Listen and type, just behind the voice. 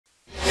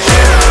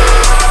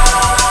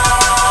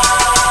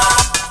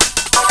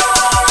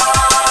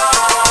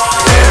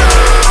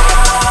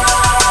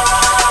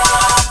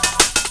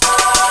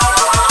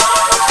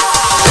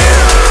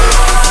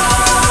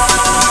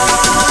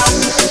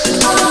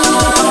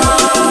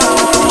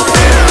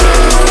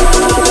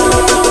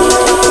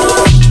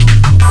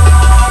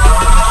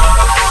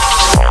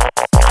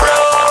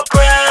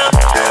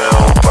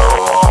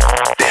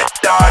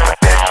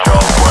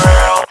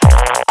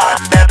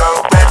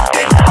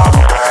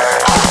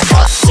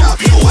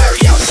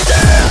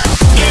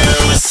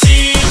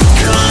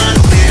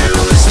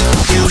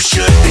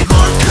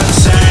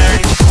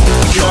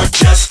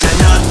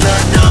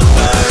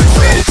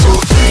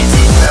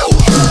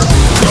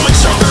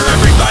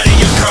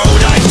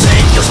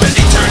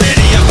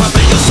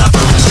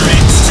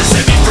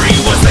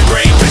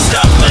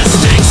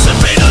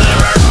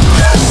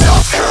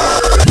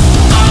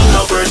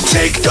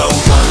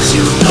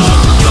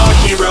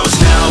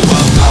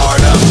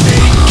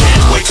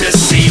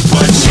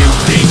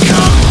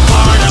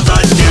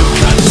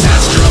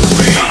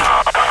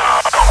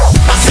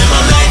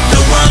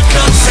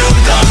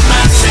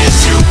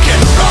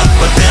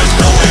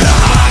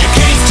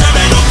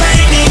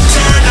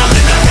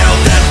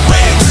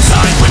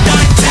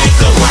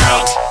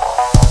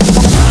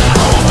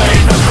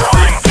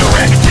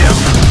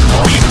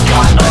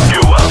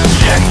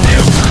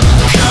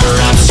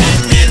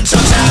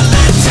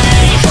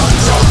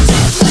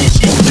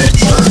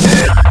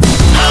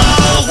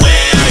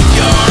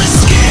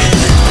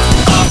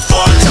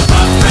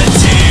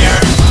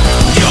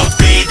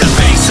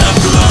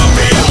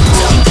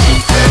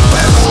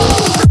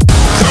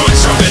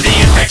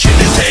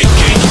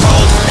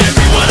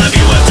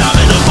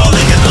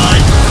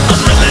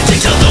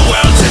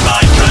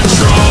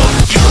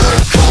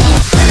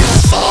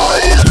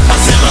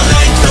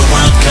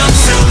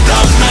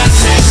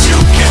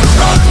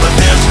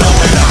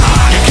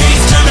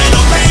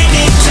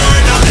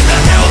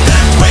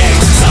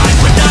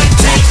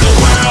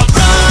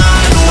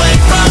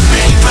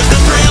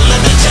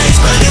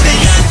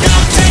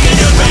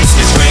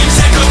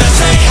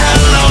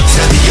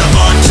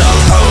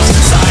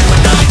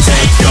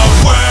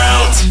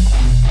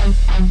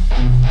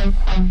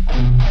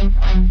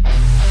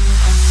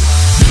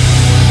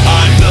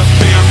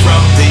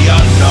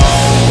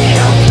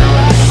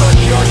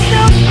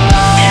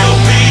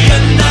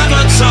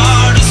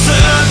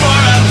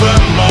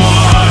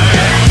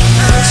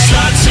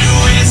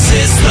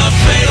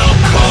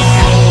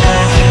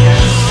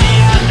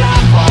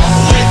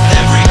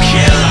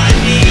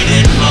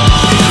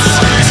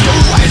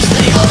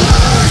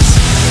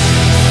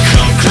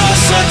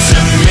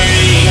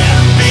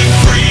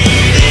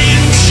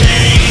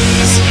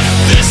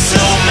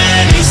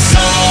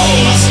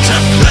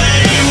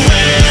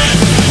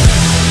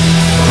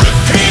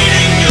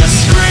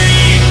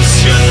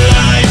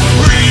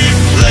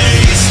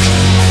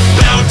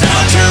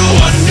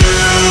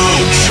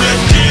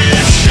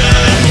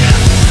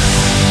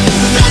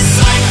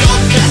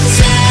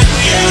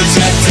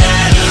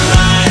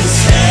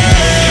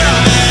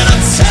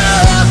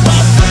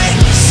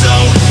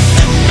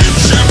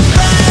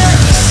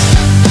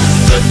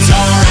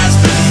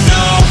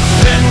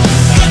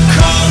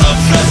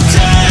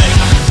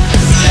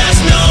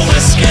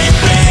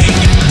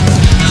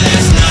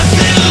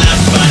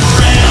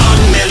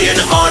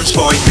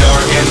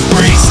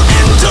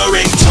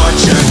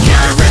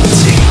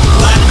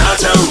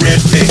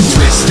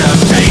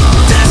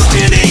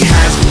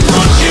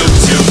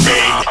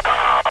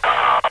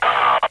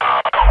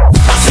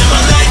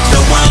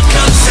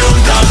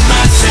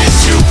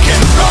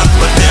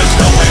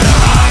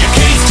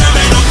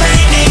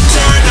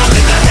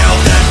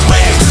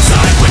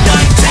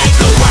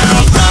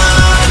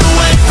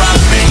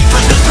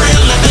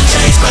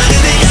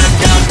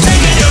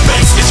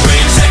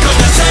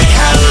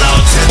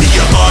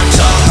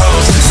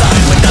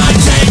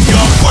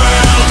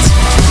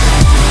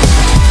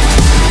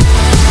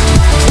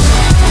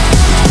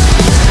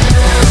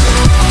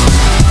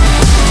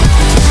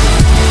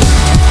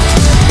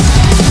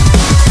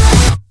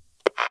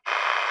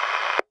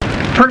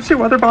Percy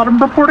Weatherbottom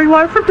reporting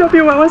live from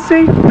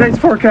WOSC. Today's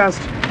forecast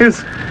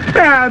is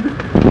bad.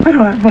 I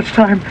don't have much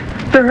time.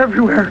 They're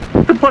everywhere.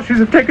 The plushies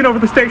have taken over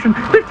the station.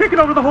 They've taken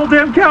over the whole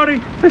damn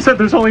county. They said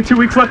there's only 2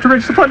 weeks left to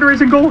reach the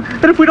fundraising goal,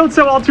 and if we don't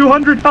sell all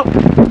 200, oh.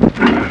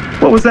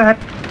 What was that?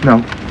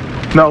 No.